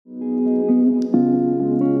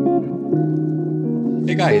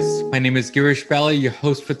Hey guys, my name is Girish Bali, your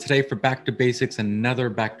host for today for Back to Basics, another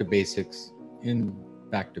Back to Basics in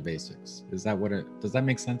Back to Basics. Is that what does that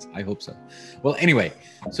make sense? I hope so. Well, anyway,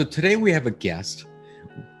 so today we have a guest.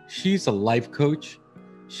 She's a life coach.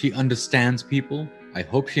 She understands people. I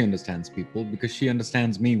hope she understands people because she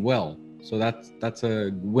understands me well. So that's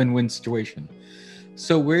a win-win situation.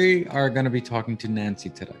 So we are going to be talking to Nancy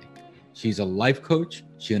today. She's a life coach.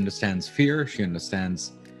 She understands fear. She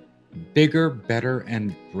understands bigger, better,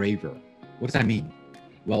 and braver. What does that mean?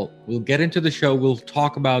 Well, we'll get into the show. We'll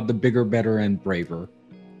talk about the bigger, better, and braver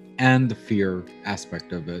and the fear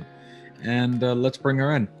aspect of it. And let's bring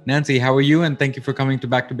her in. Nancy, how are you? And thank you for coming to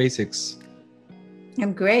Back to Basics.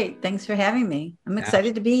 I'm great. Thanks for having me. I'm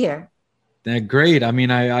excited to be here. Great. I mean,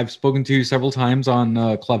 I've spoken to you several times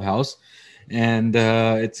on Clubhouse, and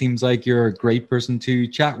it seems like you're a great person to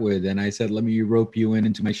chat with. And I said, let me rope you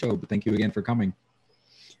into my show. But thank you again for coming.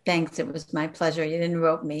 Thanks. It was my pleasure. You didn't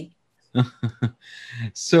rope me.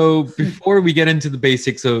 So before we get into the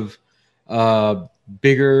basics of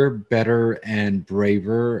bigger, better, and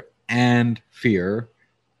braver and fear,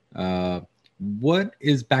 what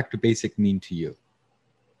is Back to Basic mean to you?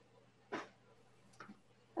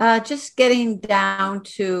 Just getting down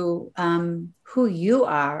to who you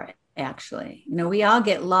are, actually. You know, we all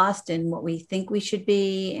get lost in what we think we should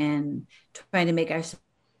be and trying to make ourselves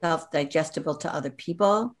digestible to other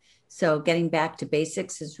people. So getting back to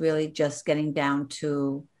basics is really just getting down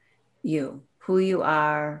to you, who you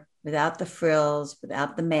are, without the frills,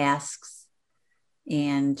 without the masks,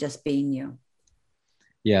 and just being you.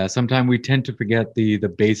 Yeah, sometimes we tend to forget the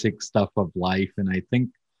basic stuff of life. And I think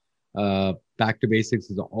Back to Basics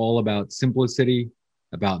is all about simplicity,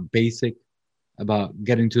 about basic, about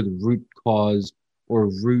getting to the root cause or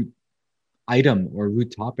root item or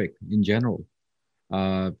root topic in general.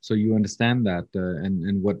 So you understand that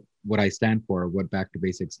and what I stand for, what Back to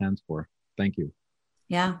Basics stands for. Thank you.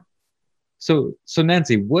 Yeah. So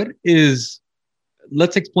Nancy,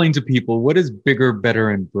 let's explain to people, what is bigger,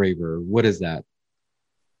 better, and braver? What is that?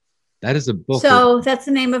 That is a book. So that's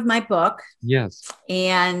the name of my book. Yes.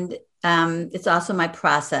 And it's also my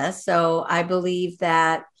process. So I believe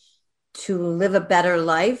that to live a better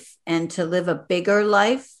life and to live a bigger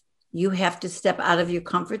life, you have to step out of your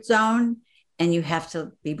comfort zone and you have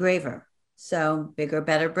to be braver. So bigger,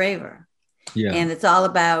 better, braver. Yeah. And it's all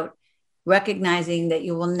about recognizing that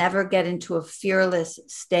you will never get into a fearless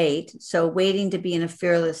state. So waiting to be in a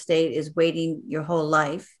fearless state is waiting your whole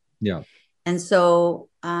life. Yeah. And so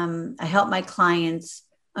I help my clients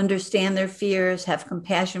understand their fears, have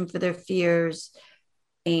compassion for their fears,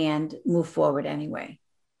 and move forward anyway.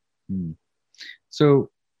 So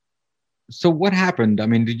what happened? I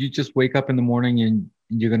mean, did you just wake up in the morning and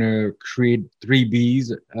you're going to create 3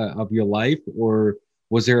 Bs of your life? Or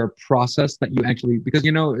was there a process that you actually, because,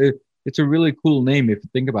 you know, it's a really cool name if you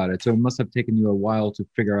think about it. So it must have taken you a while to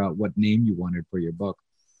figure out what name you wanted for your book.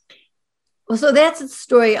 Well, so that's a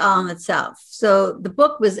story all in itself. So the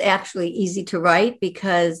book was actually easy to write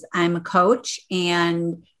because I'm a coach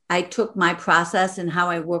and I took my process and how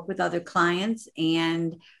I work with other clients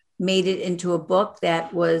and made it into a book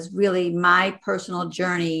that was really my personal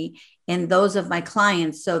journey and those of my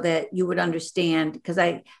clients so that you would understand, because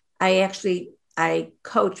I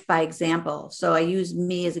coach by example. So I use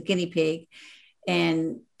me as a guinea pig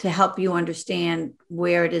and to help you understand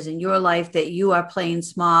where it is in your life that you are playing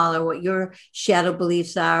small, or what your shadow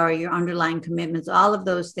beliefs are, or your underlying commitments, all of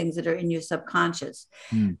those things that are in your subconscious.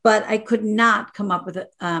 But I could not come up with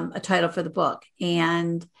a title for the book.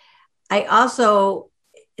 And I also,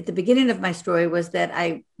 at the beginning of my story, was that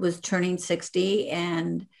I was turning 60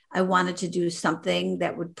 and I wanted to do something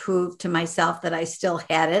that would prove to myself that I still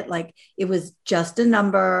had it. Like it was just a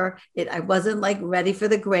number. I wasn't like ready for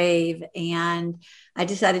the grave. And I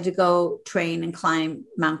decided to go train and climb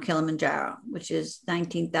Mount Kilimanjaro, which is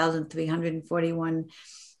 19,341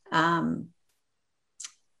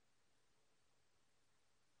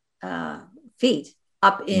 feet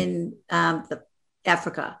up in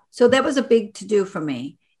Africa. So that was a big to-do for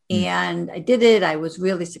me. And I did it. I was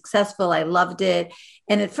really successful. I loved it.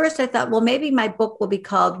 And at first I thought, well, maybe my book will be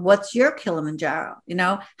called What's Your Kilimanjaro? You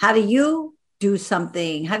know, how do you do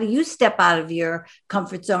something? How do you step out of your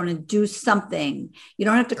comfort zone and do something? You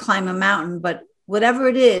don't have to climb a mountain, but whatever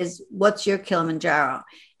it is, what's your Kilimanjaro?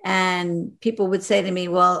 And people would say to me,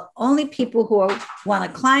 well, only people who want to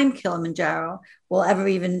climb Kilimanjaro will ever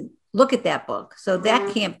even look at that book. So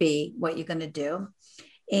that can't be what you're going to do.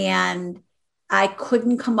 And I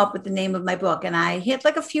couldn't come up with the name of my book. And I had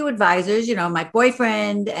like a few advisors, you know, my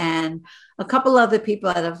boyfriend and a couple other people.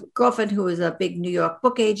 I had a girlfriend who was a big New York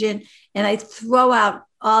book agent. And I throw out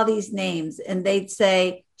all these names, and they'd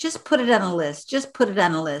say, just put it on a list, just put it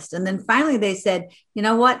on a list. And then finally they said, you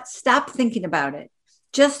know what? Stop thinking about it.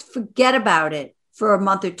 Just forget about it for a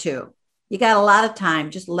month or two. You got a lot of time.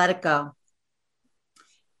 Just let it go.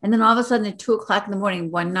 And then all of a sudden at 2:00 in the morning,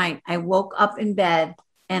 one night, I woke up in bed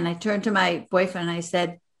and I turned to my boyfriend and I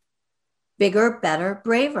said, bigger, better,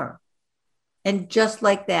 braver. And just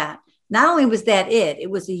like that, not only was that it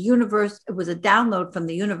was a universe, it was a download from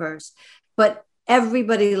the universe, but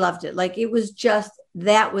everybody loved it. Like it was just,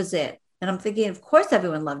 that was it. And I'm thinking, of course,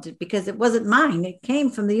 everyone loved it because it wasn't mine. It came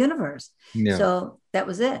from the universe. Yeah. So that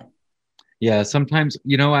was it. Yeah. Sometimes,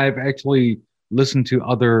 I've actually listened to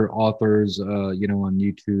other authors, on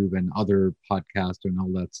YouTube and other podcasts and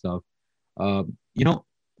all that stuff.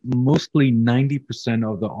 Mostly 90%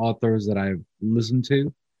 of the authors that I've listened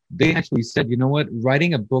to, they actually said, you know what,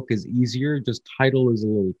 writing a book is easier. Just title is a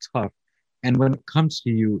little tough. And when it comes to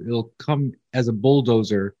you, it'll come as a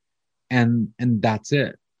bulldozer and that's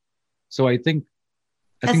it. So I think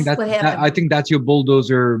that's your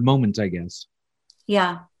bulldozer moment, I guess.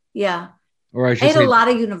 Yeah. Yeah. Or I had a lot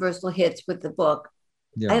of universal hits with the book.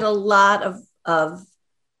 Yeah. I had a lot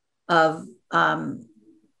of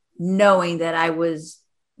knowing that I was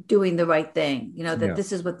doing the right thing, that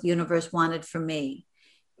this is what the universe wanted for me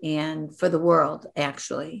and for the world,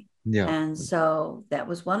 actually. Yeah. And so that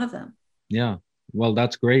was one of them. Yeah. Well,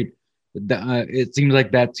 that's great. It seems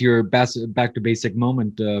like that's your best back to basic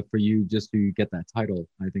moment for you, just to get that title.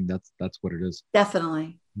 I think that's what it is.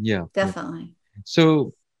 Definitely. Yeah. Definitely.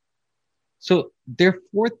 So there are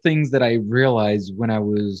 4 things that I realized when I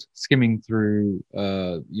was skimming through,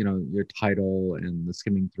 your title and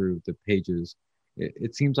skimming through the pages.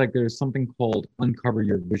 It seems like there's something called Uncover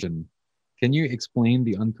Your Vision. Can you explain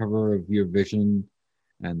the uncover of your vision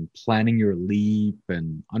and planning your leap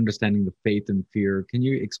and understanding the faith and fear? Can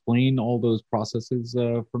you explain all those processes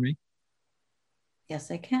for me?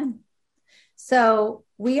 Yes, I can. So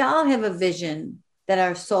we all have a vision that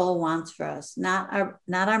our soul wants for us, not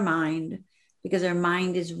our mind, because our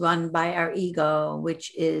mind is run by our ego,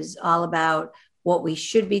 which is all about what we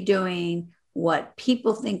should be doing, what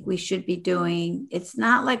people think we should be doing. It's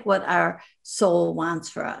not like what our soul wants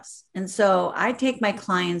for us. And so I take my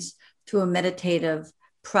clients through a meditative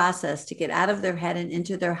process to get out of their head and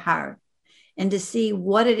into their heart and to see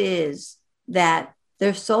what it is that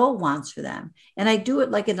their soul wants for them. And I do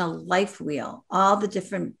it like in a life wheel, all the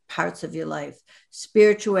different parts of your life: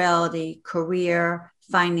 spirituality, career,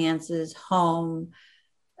 finances, home,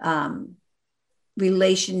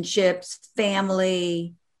 relationships,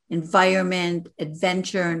 family, environment,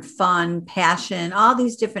 adventure and fun, passion, all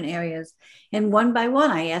these different areas. And one by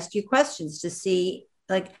one, I ask you questions to see,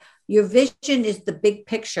 like, your vision is the big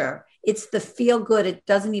picture. It's the feel good. It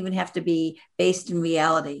doesn't even have to be based in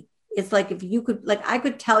reality. It's like, if you could, like, I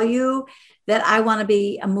could tell you that I want to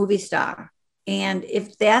be a movie star. And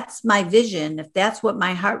if that's my vision, if that's what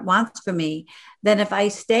my heart wants for me, then if I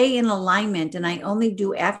stay in alignment and I only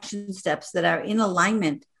do action steps that are in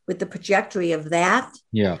alignment with the trajectory of that,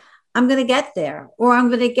 I'm going to get there, or I'm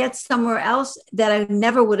going to get somewhere else that I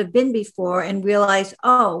never would have been before and realize,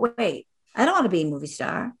 oh, wait, I don't want to be a movie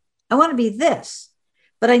star. I want to be this,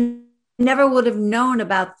 but I never would have known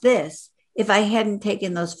about this if I hadn't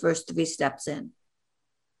taken those first 3 steps in.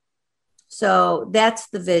 So that's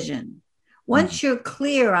the vision. Once you're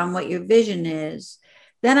clear on what your vision is,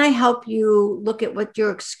 then I help you look at what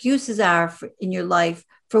your excuses are in your life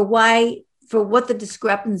for what the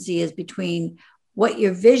discrepancy is between what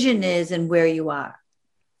your vision is and where you are.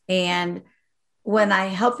 And when I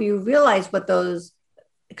help you realize what those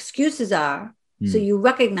excuses are, so you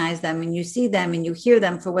recognize them and you see them and you hear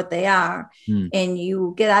them for what they are, and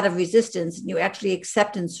you get out of resistance and you actually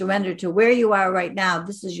accept and surrender to where you are right now.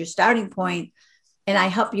 This is your starting point. And I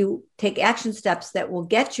help you take action steps that will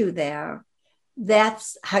get you there.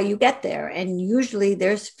 That's how you get there. And usually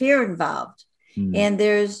there's fear involved. And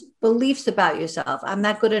there's beliefs about yourself. I'm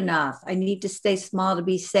not good enough. I need to stay small to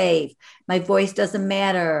be safe. My voice doesn't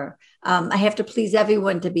matter. I have to please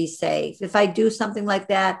everyone to be safe. If I do something like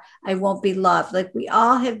that, I won't be loved. Like, we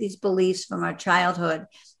all have these beliefs from our childhood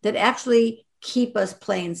that actually keep us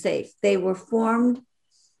playing safe. They were formed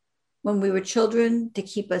when we were children to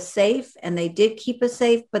keep us safe, and they did keep us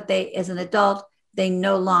safe, but they, as an adult, they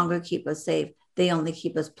no longer keep us safe. They only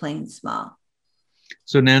keep us playing small.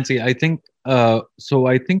 So Nancy, I think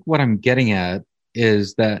what I'm getting at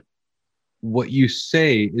is that what you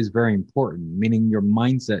say is very important, meaning your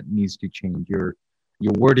mindset needs to change, your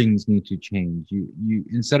wordings need to change. You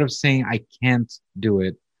instead of saying I can't do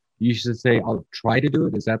it, you should say I'll try to do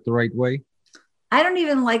it. Is that the right way? I don't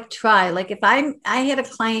even like try. Like if I had a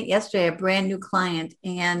client yesterday, a brand new client,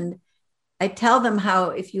 and I tell them how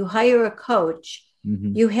if you hire a coach,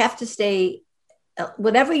 you have to stay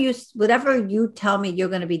whatever you tell me you're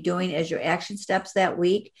going to be doing as your action steps that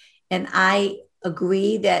week. And I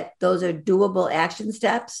agree that those are doable action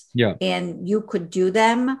steps and you could do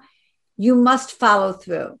them. You must follow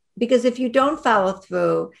through, because if you don't follow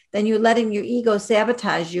through, then you're letting your ego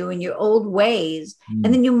sabotage you in your old ways.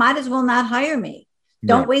 And then you might as well not hire me.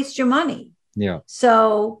 Don't waste your money.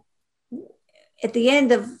 So at the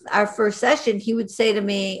end of our first session, he would say to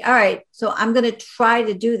me, all right, so I'm going to try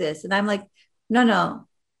to do this. And I'm like, no,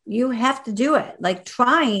 you have to do it. Like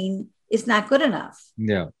trying is not good enough.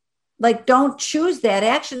 Like don't choose that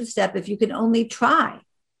action step if you can only try.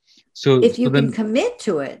 So if you can commit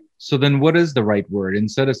to it. So then what is the right word?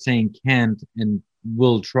 Instead of saying can't and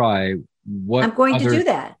will try, what I'm going to do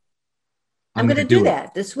that. I'm going to do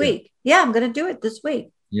that this week. Yeah, I'm going to do it this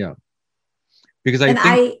week. Yeah. Because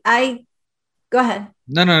I go ahead.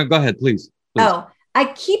 No, go ahead, please. Oh, I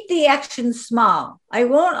keep the action small. I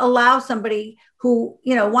won't allow somebody who,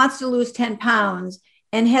 wants to lose 10 pounds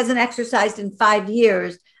and hasn't exercised in 5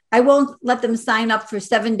 years. I won't let them sign up for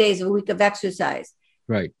 7 days a week of exercise.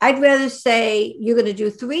 Right. I'd rather say you're going to do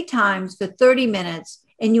 3 times for 30 minutes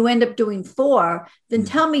and you end up doing 4 than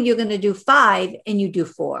tell me you're going to do 5 and you do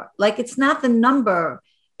 4. Like it's not the number,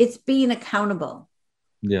 it's being accountable.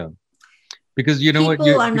 Yeah. Because you know People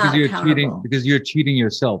you're cheating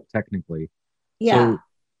yourself technically. Yeah.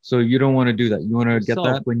 So you don't want to do that. You want to get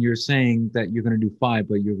that when you're saying that you're going to do 5,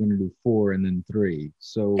 but you're going to do 4 and then 3.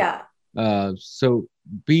 So so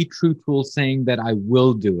be truthful, saying that I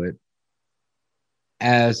will do it,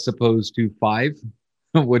 as opposed to 5.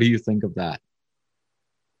 What do you think of that?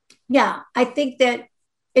 Yeah, I think that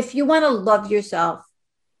if you want to love yourself,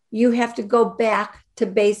 you have to go back to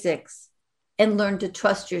basics and learn to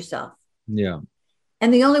trust yourself. Yeah.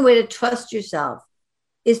 And the only way to trust yourself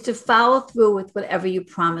is to follow through with whatever you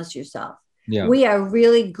promise yourself. Yeah. We are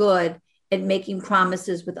really good at making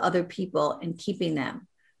promises with other people and keeping them.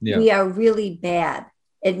 Yeah. We are really bad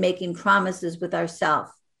at making promises with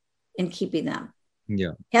ourselves and keeping them.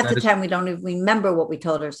 Yeah. Half the time we don't even remember what we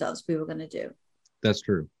told ourselves we were going to do. That's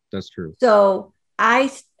true. So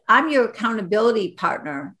I'm your accountability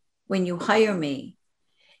partner when you hire me,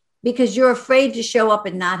 because you're afraid to show up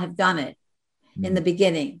and not have done it in the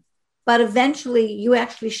beginning. But eventually you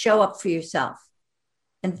actually show up for yourself.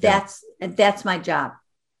 And that's my job.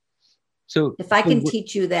 So if I can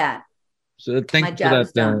teach you that. So thank you for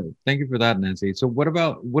that. Thank you for that, Nancy. So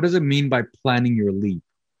what does it mean by planning your leap?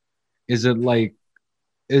 Is it like,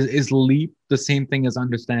 is leap the same thing as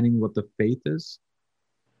understanding what the faith is?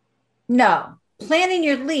 No, planning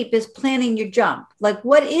your leap is planning your jump. Like,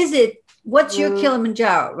 what is it? What's your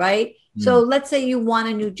Kilimanjaro, right? So let's say you want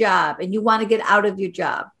a new job and you want to get out of your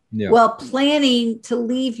job. Yeah. Well, planning to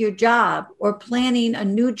leave your job or planning a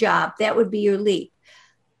new job, that would be your leap.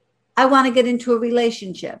 I want to get into a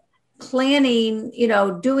relationship. Planning,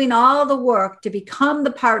 doing all the work to become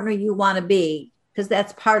the partner you want to be, because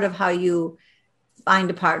that's part of how you find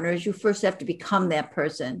a partner, is you first have to become that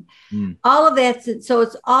person. All of that. So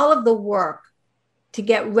it's all of the work to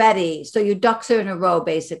get ready. So your ducks are in a row,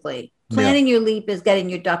 basically. Planning your leap is getting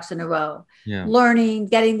your ducks in a row. Yeah. Learning,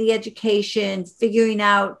 getting the education, figuring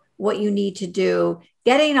out what you need to do,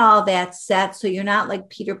 getting all that set. So you're not like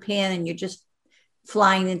Peter Pan and you're just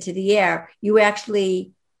flying into the air. You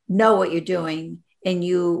actually know what you're doing and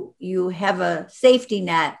you have a safety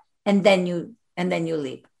net, and then you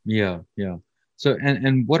leap. Yeah. So,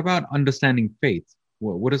 and what about understanding faith?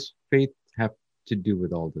 What does faith have to do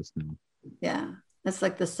with all this now? Yeah. That's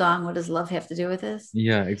like the song, what does love have to do with this?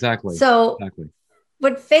 Yeah, exactly. So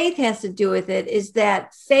what faith has to do with it is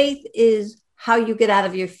that faith is how you get out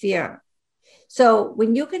of your fear. So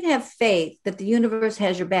when you can have faith that the universe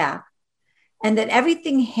has your back and that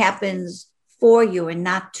everything happens for you and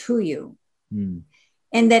not to you,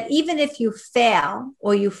 and that even if you fail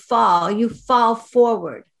or you fall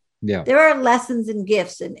forward. Yeah. There are lessons and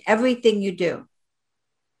gifts in everything you do.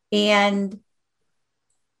 And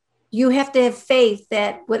you have to have faith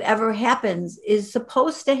that whatever happens is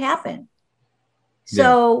supposed to happen.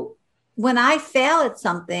 So when I fail at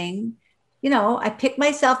something, I pick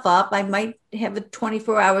myself up. I might have a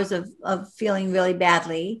 24 hours of feeling really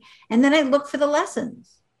badly. And then I look for the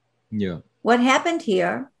lessons. Yeah. What happened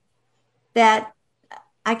here that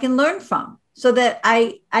I can learn from so that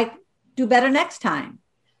I do better next time.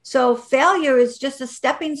 So failure is just a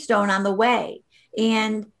stepping stone on the way.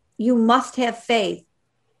 And you must have faith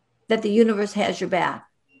that the universe has your back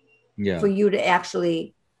for you to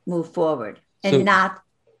actually move forward and not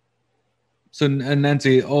So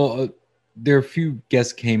Nancy, there are a few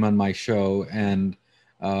guests came on my show, and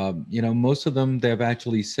most of them they've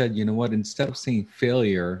actually said, you know what, instead of saying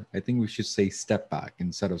failure, I think we should say step back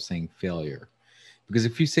instead of saying failure. Because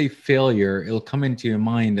if you say failure, it'll come into your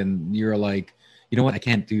mind and you're like, you know what, I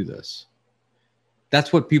can't do this.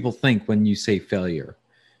 That's what people think when you say failure.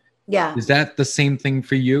 Yeah. Is that the same thing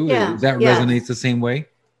for you? Yeah. That resonates the same way?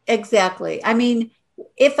 Exactly. I mean,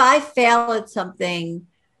 if I fail at something,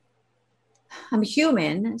 I'm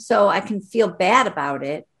human, so I can feel bad about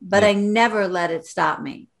it, but I never let it stop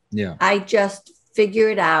me. Yeah. I just figure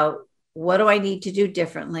it out. What do I need to do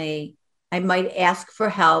differently? I might ask for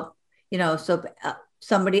help, so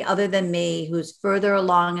somebody other than me who's further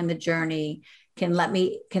along in the journey can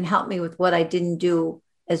help me with what I didn't do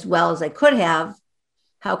as well as I could have.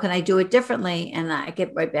 How can I do it differently? And I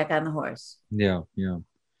get right back on the horse. Yeah. Yeah.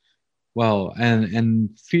 Well,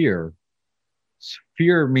 and fear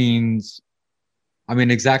means, I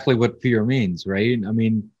mean, exactly what fear means, right? I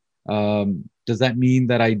mean, does that mean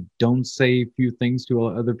that I don't say a few things to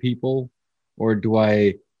other people, or do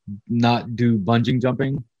I not do bungee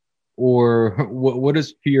jumping? Or what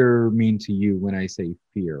does fear mean to you when I say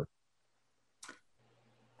fear?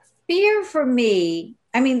 Fear for me,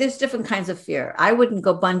 I mean, there's different kinds of fear. I wouldn't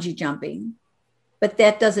go bungee jumping, but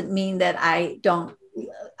that doesn't mean that I don't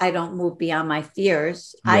move beyond my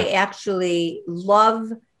fears. Yeah. I actually love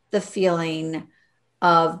the feeling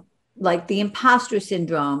of like the imposter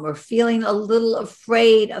syndrome or feeling a little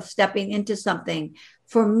afraid of stepping into something.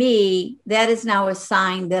 For me, that is now a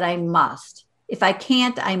sign that I must. If I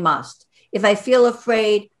can't, I must. If I feel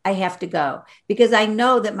afraid, I have to go, because I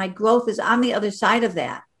know that my growth is on the other side of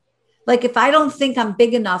that. Like if I don't think I'm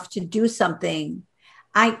big enough to do something,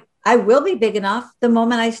 I will be big enough the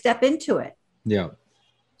moment I step into it. Yeah.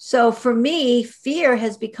 So for me, fear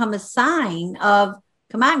has become a sign of,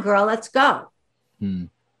 come on, girl, let's go.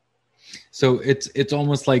 So it's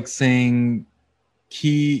almost like saying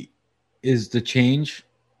key is the change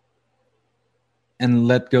and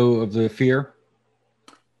let go of the fear.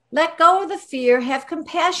 Let go of the fear, have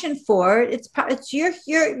compassion for it.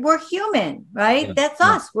 We're human, right? Yeah. That's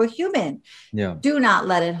us. We're human. Yeah. Do not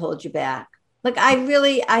let it hold you back. Like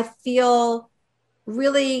I feel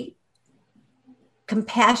really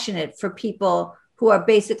compassionate for people who are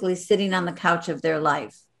basically sitting on the couch of their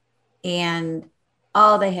life, and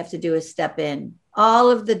all they have to do is step in.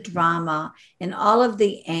 All of the drama and all of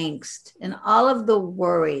the angst and all of the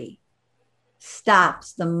worry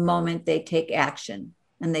stops the moment they take action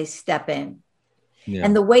and they step in. Yeah.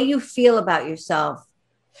 And the way you feel about yourself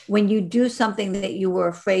when you do something that you were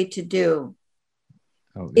afraid to do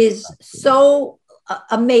is so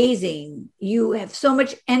amazing. You have so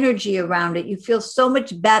much energy around it. You feel so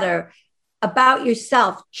much better about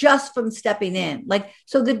yourself just from stepping in. Like,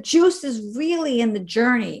 so the juice is really in the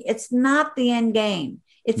journey. It's not the end game.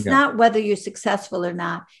 It's not whether you're successful or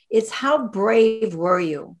not. It's how brave were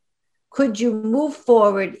you? Could you move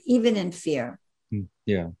forward even in fear?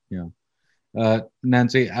 Yeah. Yeah.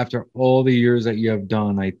 Nancy, after all the years that you have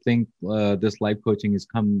done, I think this life coaching has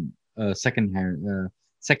come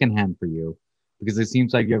secondhand for you, because it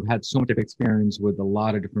seems like you've had so much experience with a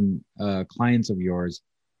lot of different clients of yours,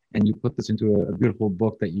 and you put this into a beautiful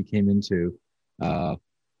book that you came into.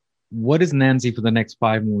 What is Nancy for the next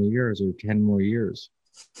 5 more years or 10 more years?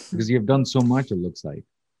 Because you've done so much, it looks like.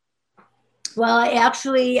 Well,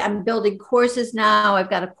 I'm building courses now. I've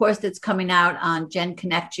got a course that's coming out on Gen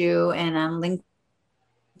Connect You and on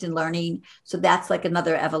LinkedIn Learning. So that's like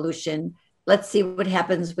another evolution. Let's see what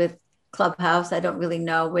happens with Clubhouse. I don't really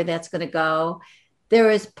know where that's going to go.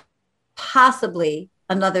 There is possibly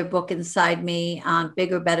another book inside me on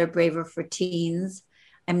Bigger, Better, Braver for teens.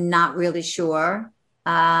 I'm not really sure.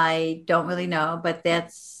 I don't really know, but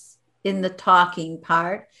that's in the talking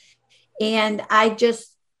part. And I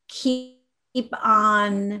just keep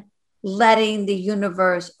on letting the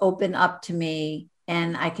universe open up to me,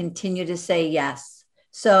 and I continue to say yes.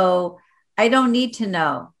 So I don't need to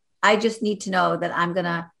know. I just need to know that I'm going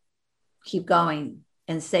to keep going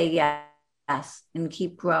and say yes and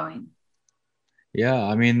keep growing. Yeah,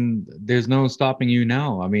 I mean, there's no stopping you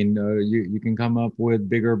now. I mean, you can come up with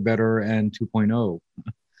Bigger, Better, and 2.0.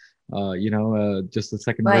 Just the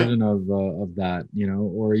second version of that,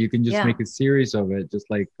 or you can just make a series of it, just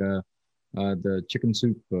like the chicken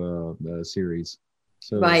soup series.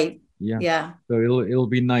 So yeah. So it'll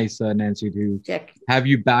be nice, Nancy, to have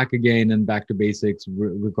you back again and Back to Basics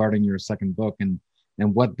regarding your second book and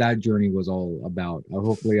what that journey was all about.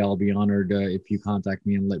 Hopefully, I'll be honored if you contact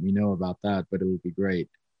me and let me know about that. But it would be great.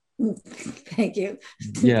 Thank you.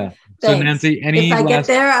 Yeah. So Thanks. Nancy, If I get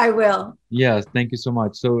there, I will. Yes, thank you so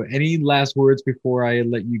much. So any last words before I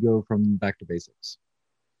let you go from Back to Basics?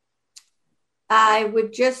 I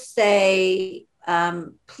would just say,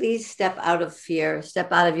 please step out of fear,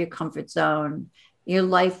 step out of your comfort zone. Your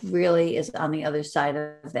life really is on the other side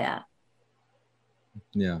of that.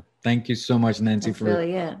 Yeah. Thank you so much, Nancy. That's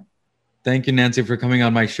really it. Thank you, Nancy, for coming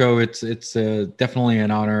on my show. It's definitely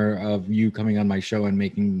an honor of you coming on my show and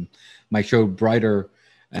making my show brighter,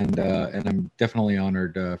 and I'm definitely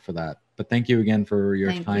honored for that. But thank you again for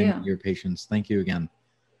your time and your patience. Thank you again.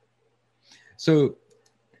 So,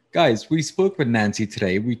 guys, we spoke with Nancy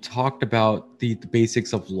today. We talked about the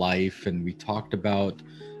basics of life, and we talked about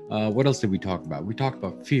what else did we talk about? We talked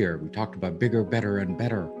about fear. We talked about bigger, better, and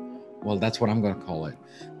better. Well, that's what I'm going to call it.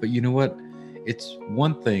 But you know what? It's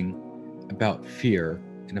one thing about fear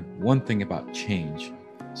and one thing about change.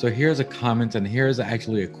 So here's a comment, and here's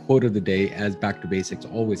actually a quote of the day, as Back to Basics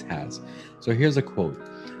always has. So here's a quote.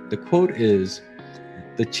 The quote is,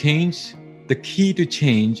 the key to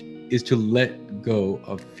change is to let go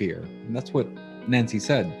of fear. And that's what Nancy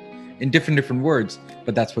said in different words,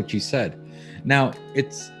 but that's what she said. Now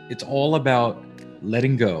it's all about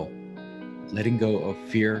letting go of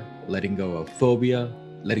fear, letting go of phobia,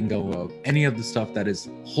 letting go of any of the stuff that is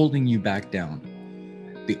holding you back down.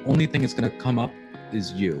 The only thing that's going to come up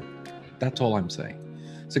is you. That's all I'm saying.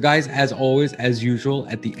 So guys, as always, as usual,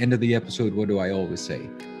 at the end of the episode, what do I always say?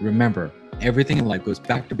 Remember, everything in life goes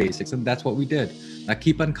back to basics, and that's what we did. Now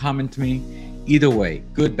keep on commenting to me. Either way,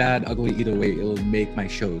 good, bad, ugly, either way, it'll make my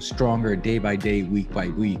show stronger day by day, week by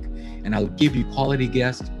week. And I'll give you quality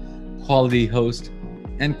guests, quality host,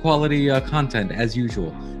 and quality content as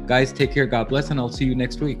usual. Guys, take care. God bless, and I'll see you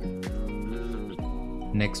next week.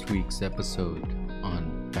 Next week's episode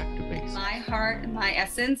on Back to Basics. My heart and my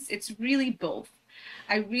essence, it's really both.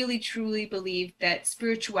 I really truly believe that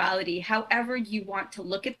spirituality, however you want to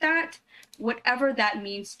look at that, whatever that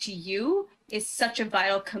means to you, is such a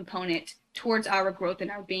vital component towards our growth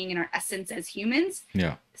and our being and our essence as humans.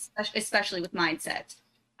 Yeah. Especially with mindset.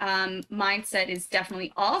 Mindset is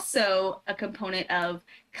definitely also a component of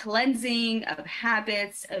cleansing, of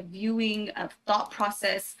habits, of viewing, of thought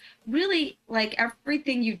process. Really, like,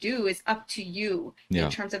 everything you do is up to you in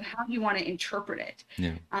terms of how you want to interpret it.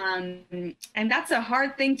 Yeah. And that's a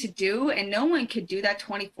hard thing to do, and no one could do that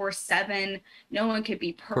 24/7. No one could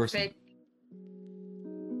be perfect.